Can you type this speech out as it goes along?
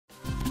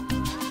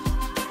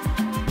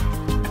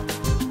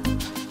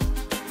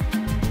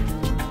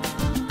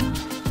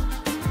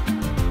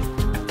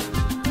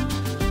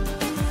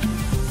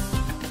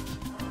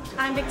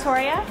I'm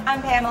Victoria.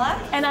 I'm Pamela.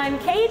 And I'm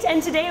Kate,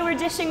 and today we're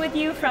dishing with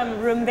you from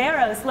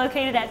Rumberos,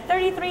 located at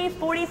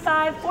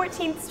 3345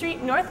 14th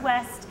Street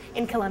Northwest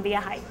in Columbia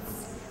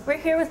Heights. We're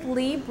here with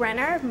Lee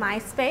Brenner of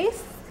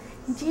MySpace.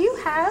 Do you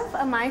have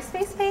a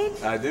MySpace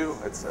page? I do.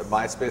 It's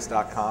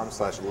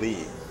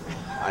myspace.com/Lee.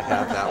 I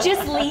have that one.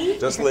 Just Lee?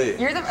 Just Lee.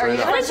 Are you the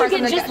How first did you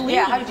person get just Lee?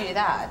 Yeah, how did you do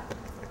that?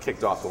 I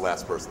kicked off the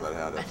last person that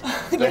had it.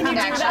 Can you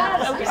do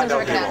that? Okay. I know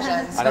people.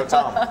 Connections. I know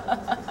Tom.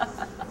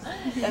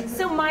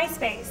 So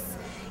MySpace,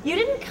 you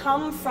didn't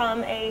come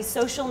from a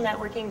social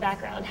networking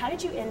background. How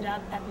did you end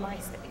up at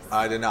MySpace?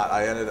 I did not.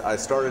 I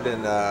started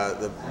in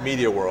the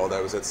media world. I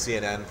was at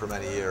CNN for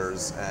many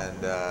years, and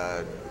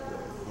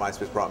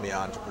MySpace brought me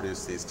on to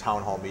produce these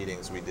town hall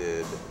meetings we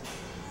did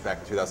back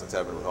in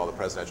 2007 with all the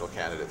presidential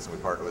candidates, and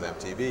we partnered with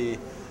MTV,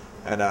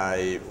 and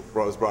I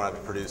was brought on to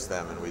produce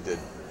them, and we did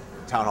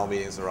town hall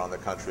meetings around the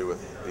country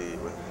with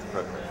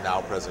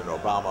now President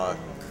Obama,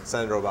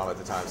 Senator Obama at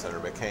the time,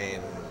 Senator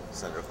McCain,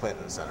 Senator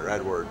Clinton, Senator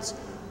Edwards,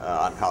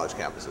 on college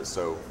campuses.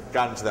 So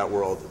got into that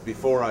world.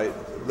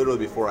 Literally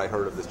before I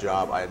heard of this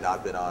job, I had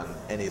not been on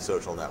any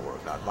social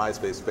network, not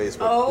MySpace,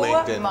 Facebook,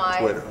 LinkedIn,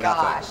 Twitter,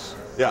 gosh. nothing.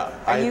 Yeah.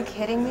 Are you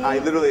kidding me? I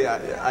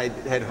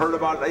had heard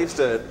about it. I used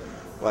to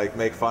like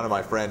make fun of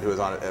my friend who was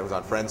on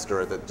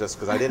Friendster just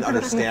because I didn't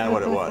understand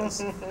what it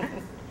was.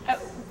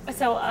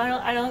 So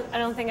I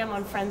don't think I'm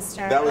on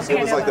Friendster. It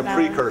was like the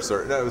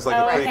precursor. No, it was like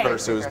a okay.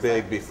 precursor. It was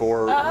big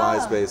before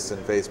MySpace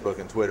and Facebook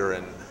and Twitter,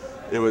 and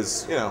it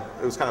was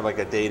it was kind of like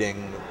a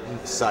dating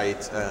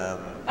site. No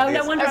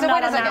wonder I'm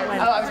not on that one.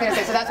 Oh, I was going to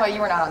say, so that's why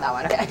you were not on that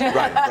one. Okay.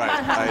 Right.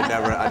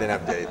 I didn't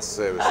have dates.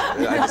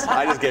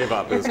 I just gave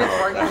up. It was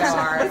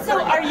hard.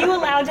 So are you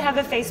allowed to have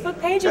a Facebook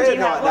page? Or do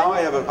you have now one?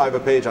 I have a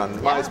page on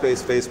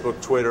MySpace,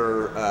 Facebook,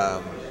 Twitter,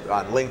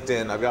 on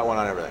LinkedIn. I've got one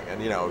on everything,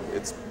 and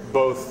it's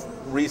both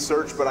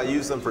research, but I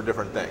use them for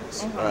different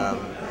things.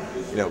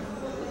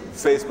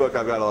 Facebook,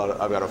 I've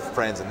got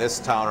friends in this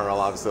town are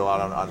obviously a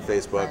lot on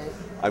Facebook. Right.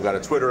 I've got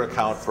a Twitter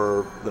account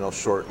for the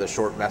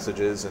short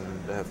messages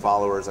and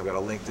followers. I've got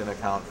a LinkedIn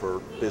account for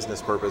business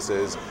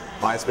purposes.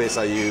 MySpace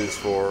I use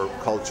for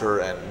culture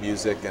and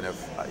music, and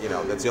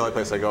that's the only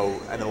place I go.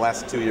 And in the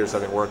last 2 years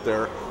having worked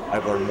there,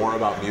 I've learned more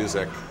about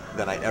music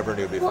than I ever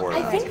knew before.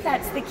 Well, I think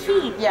that's the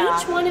key. Yeah.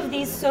 Each one of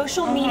these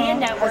social media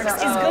networks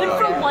is good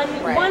for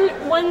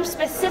one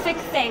specific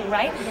thing,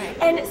 right?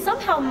 And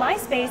somehow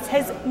MySpace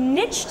has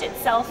niched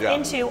itself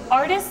into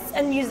artists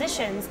and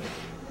musicians.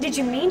 Did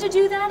you mean to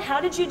do that? How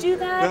did you do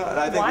that? No,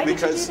 I think Why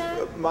because did you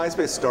do that?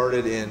 MySpace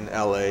started in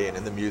LA and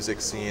in the music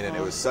scene, and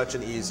it was such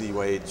an easy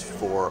way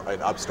for an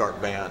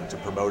upstart band to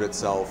promote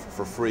itself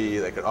for free.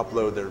 They could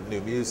upload their new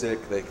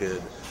music. They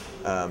could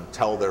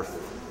tell their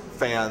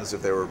fans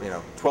if they were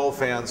 12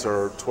 fans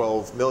or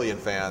 12 million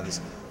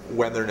fans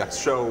when their next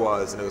show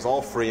was, and it was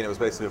all free, and it was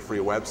basically a free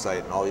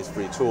website and all these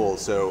free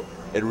tools. So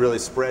it really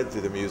spread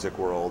through the music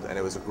world, and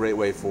it was a great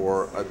way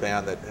for a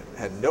band that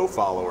had no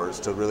followers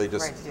to really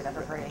just to do that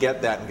for free.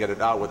 Get that and get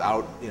it out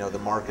without the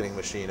marketing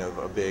machine of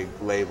a big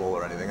label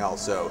or anything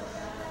else. So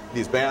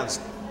these bands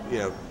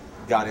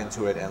got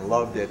into it and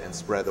loved it and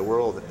spread the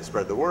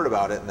word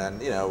about it, and then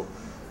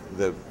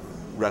the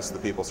rest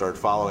of the people started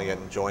following it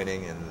and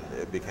joining, and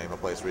it became a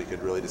place where you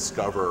could really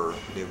discover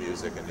new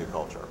music and new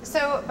culture.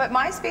 So, but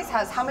MySpace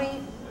has how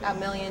many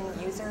million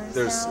users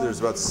now? There's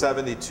about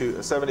 70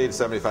 to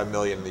 75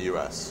 million in the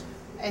U.S.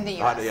 In the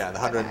U.S. Yeah, and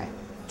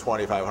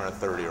 125,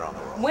 130 around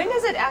the world. When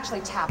does it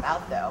actually tap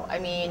out, though? I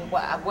mean,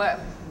 I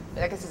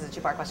guess this is a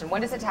two-part question.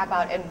 When does it tap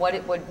out, and what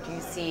would you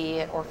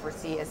see or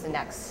foresee as the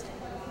next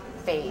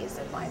phase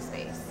of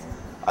MySpace?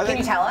 Can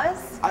you tell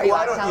us? I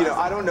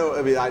don't know.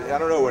 I mean, I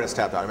don't know when it's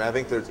tapped out. I mean, I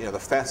think there's the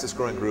fastest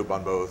growing group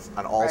on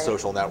all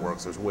social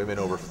networks. There's women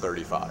over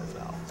 35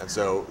 now, and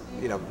so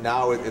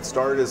now it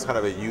started as kind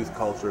of a youth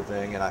culture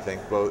thing, and I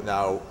think both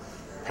now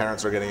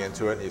parents are getting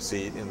into it, and you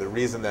see, the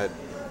reason that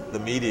the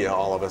media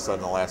all of a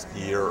sudden the last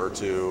year or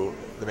two,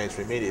 the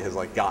mainstream media has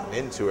gotten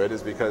into it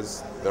is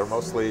because they're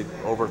mostly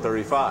over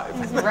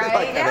 35.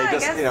 Right.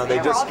 And they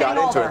just got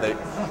into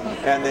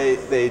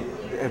it. They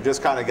have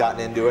just kind of gotten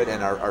into it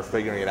and are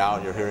figuring it out,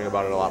 and you're hearing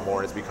about it a lot more,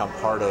 and it's become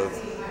part of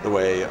the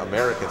way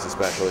Americans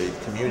especially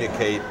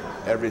communicate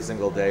every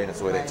single day, and it's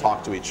the way they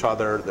talk to each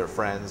other, their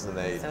friends, and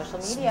they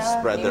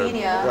spread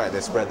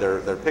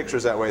their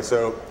pictures that way.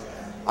 So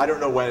I don't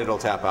know when it'll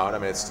tap out. I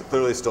mean, it's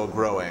clearly still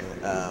growing,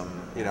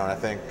 and I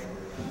think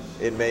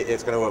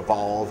it's going to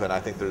evolve, and I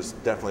think there's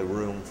definitely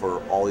room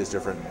for all these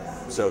different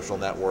social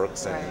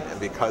networks, and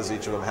because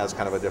each of them has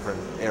kind of a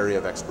different area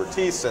of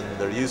expertise and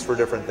they're used for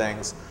different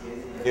things.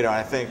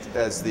 I think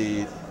as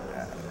the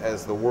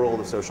world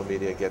of social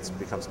media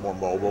becomes more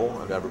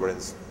mobile, and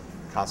everybody's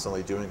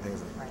constantly doing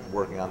things,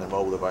 working on their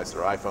mobile device,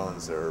 their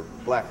iPhones, their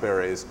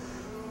Blackberries,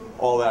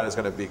 all that is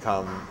going to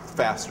become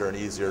faster and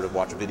easier to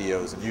watch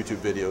videos and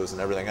YouTube videos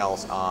and everything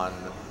else on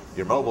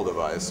your mobile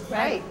device.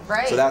 Right.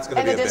 So that's going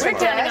to be a big We're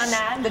counting on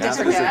that. The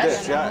district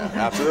dish. Yeah,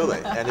 absolutely.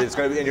 And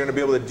you're going to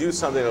be able to do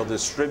something that'll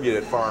distribute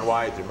it far and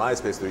wide through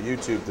MySpace, through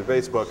YouTube, through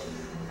Facebook,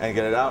 and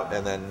get it out.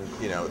 And then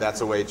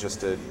that's a way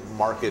just to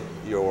market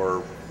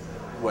your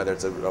whether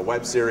it's a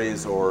web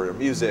series or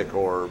music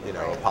or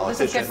a politician.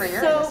 This is good for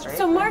your industry.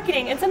 So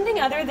marketing, and something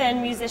other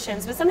than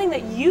musicians, but something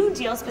that you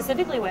deal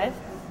specifically with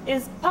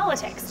is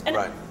politics. And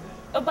right.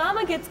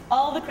 Obama gets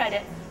all the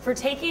credit for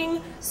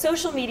taking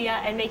social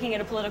media and making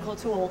it a political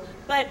tool,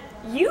 but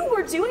you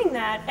were doing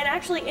that and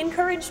actually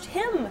encouraged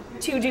him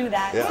to do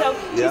that. Yeah. So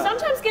do you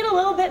sometimes get a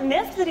little bit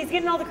miffed that he's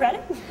getting all the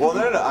credit? Well,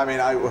 no. I mean,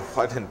 I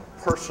didn't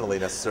personally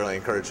necessarily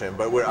encourage him,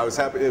 but I was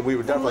happy. We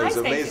were definitely. It was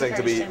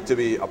amazing to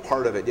be a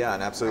part of it. Yeah,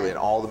 and absolutely. And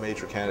all the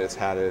major candidates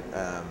had it.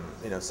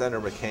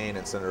 Senator McCain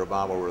and Senator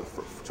Obama were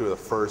two of the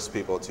first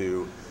people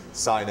to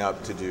sign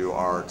up to do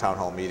our town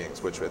hall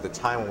meetings, which at the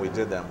time when we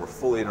did them were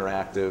fully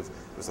interactive.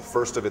 It was the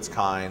first of its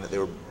kind. They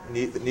were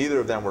neither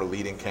of them were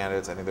leading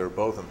candidates. I think they were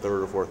both in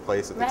third or fourth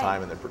place at the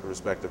time in the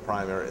respective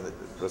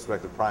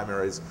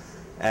primaries.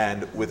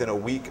 And within a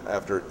week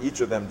after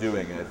each of them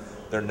doing it,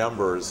 their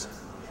numbers.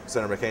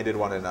 Senator McCain did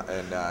one in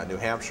New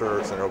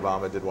Hampshire. Senator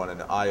Obama did one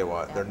in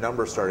Iowa. Their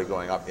numbers started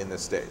going up in the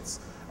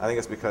states. I think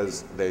it's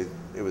because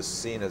it was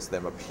seen as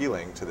them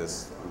appealing to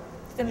this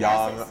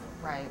young,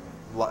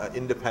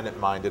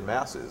 independent-minded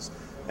masses.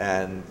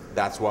 And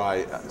that's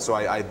why, so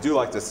I do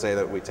like to say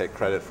that we take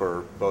credit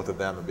for both of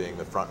them being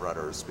the front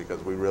runners, because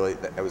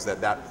it was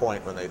at that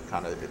point when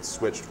it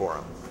switched for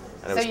them,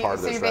 and it was part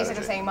of their strategy. So you're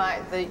basically saying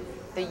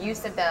the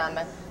use of them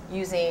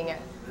using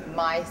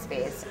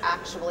MySpace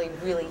actually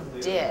really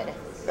did,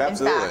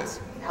 absolutely. in fact,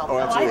 help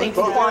them. I think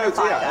you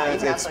quantify that. You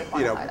can actually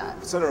quantify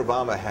that. Senator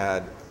Obama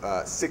had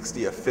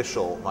 60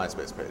 official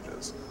MySpace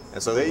pages.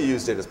 And so they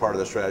used it as part of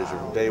their strategy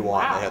from day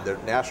one. Wow. They had their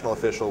national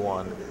official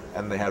one,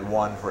 and they had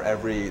one for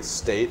every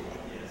state.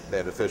 They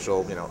had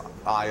official,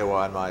 Iowa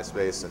on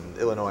MySpace and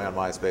Illinois on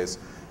MySpace,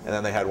 and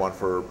then they had one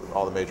for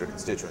all the major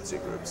constituency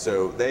groups.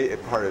 So they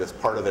part it as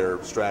part of their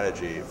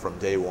strategy from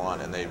day one,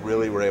 and they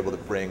really were able to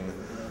bring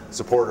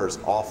supporters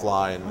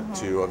offline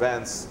to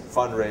events,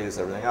 fundraise,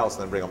 everything else,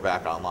 and then bring them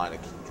back online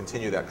and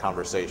continue that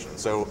conversation.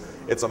 So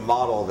it's a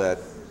model that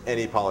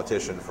any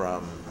politician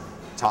from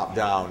top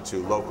down to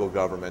local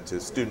government to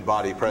student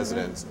body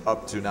presidents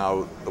up to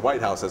now the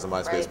White House has a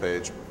MySpace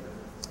page.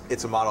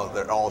 It's a model that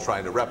they're all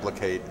trying to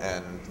replicate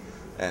and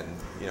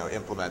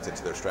implement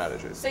into their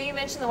strategies. So you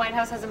mentioned the White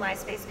House has a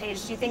MySpace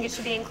page. Do you think it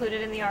should be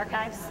included in the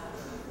archives?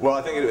 Well,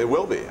 I think it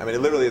will be. I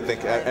mean, literally, I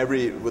think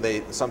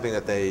something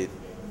that they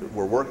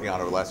were working on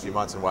over the last few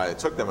months, and why it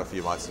took them a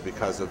few months is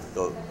because of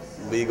the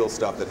legal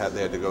stuff that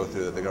they had to go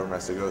through, that the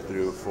government has to go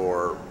through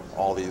for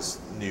all these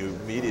new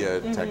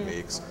media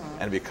techniques,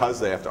 and because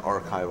they have to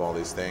archive all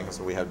these things,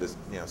 we have to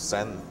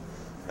send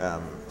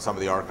some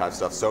of the archive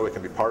stuff so it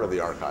can be part of the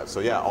archive. So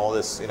yeah, all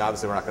this,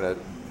 obviously we're not going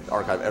to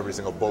archive every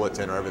single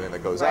bulletin or everything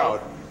that goes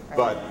out,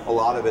 but a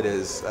lot of it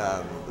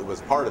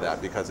was part of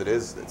that, because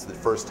it's the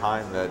first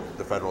time that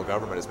the federal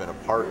government has been a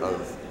part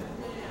of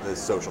the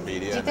social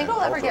media. Do you think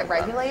it'll ever get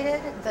regulated,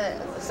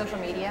 the social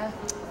media?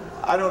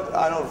 I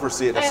don't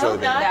foresee it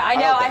necessarily.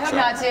 I hope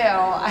not too.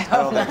 I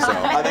don't think so.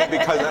 I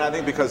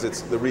think because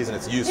it's the reason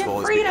it's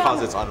useful is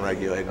because it's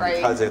unregulated,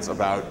 because it's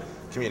about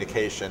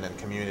communication and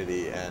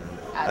community, and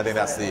I think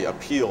that's the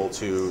appeal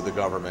to the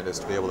government, is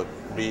to be able to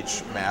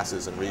reach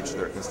masses and reach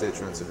their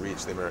constituents and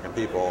reach the American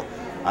people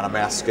on a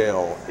mass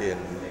scale in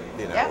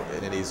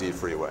an easy,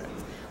 free way.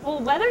 Well,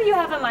 whether you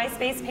have a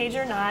MySpace page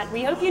or not,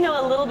 we hope you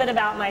know a little bit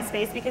about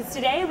MySpace, because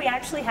today we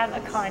actually have a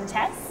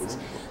contest.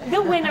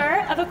 The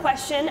winner of a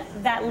question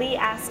that Lee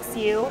asks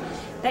you,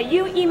 that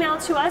you email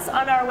to us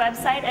on our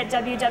website at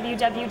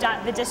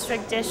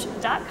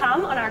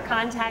www.thedistrictdish.com on our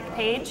contact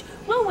page,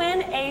 will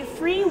win a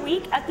free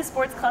week at the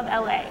Sports Club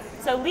LA.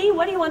 So Lee,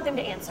 what do you want them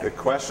to answer? The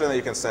question that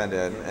you can send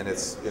in, and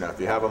it's, if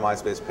you have a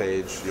MySpace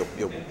page,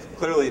 you'll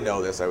clearly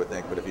know this, I would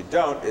think, but if you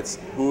don't, it's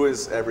who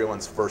is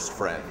everyone's first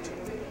friend?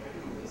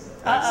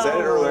 I said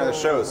it earlier in the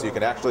show, so you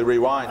can actually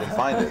rewind and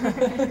find it.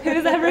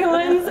 Who's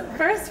everyone's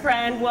first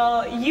friend?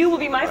 Well, you will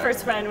be my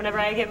first friend whenever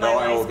I get my MySpace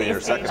page. I will be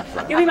your second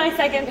friend. You'll be my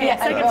second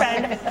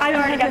friend. I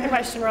already got the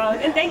question wrong.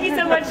 And thank you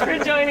so much for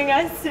joining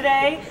us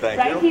today,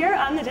 here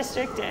on the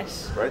District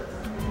Dish. Right.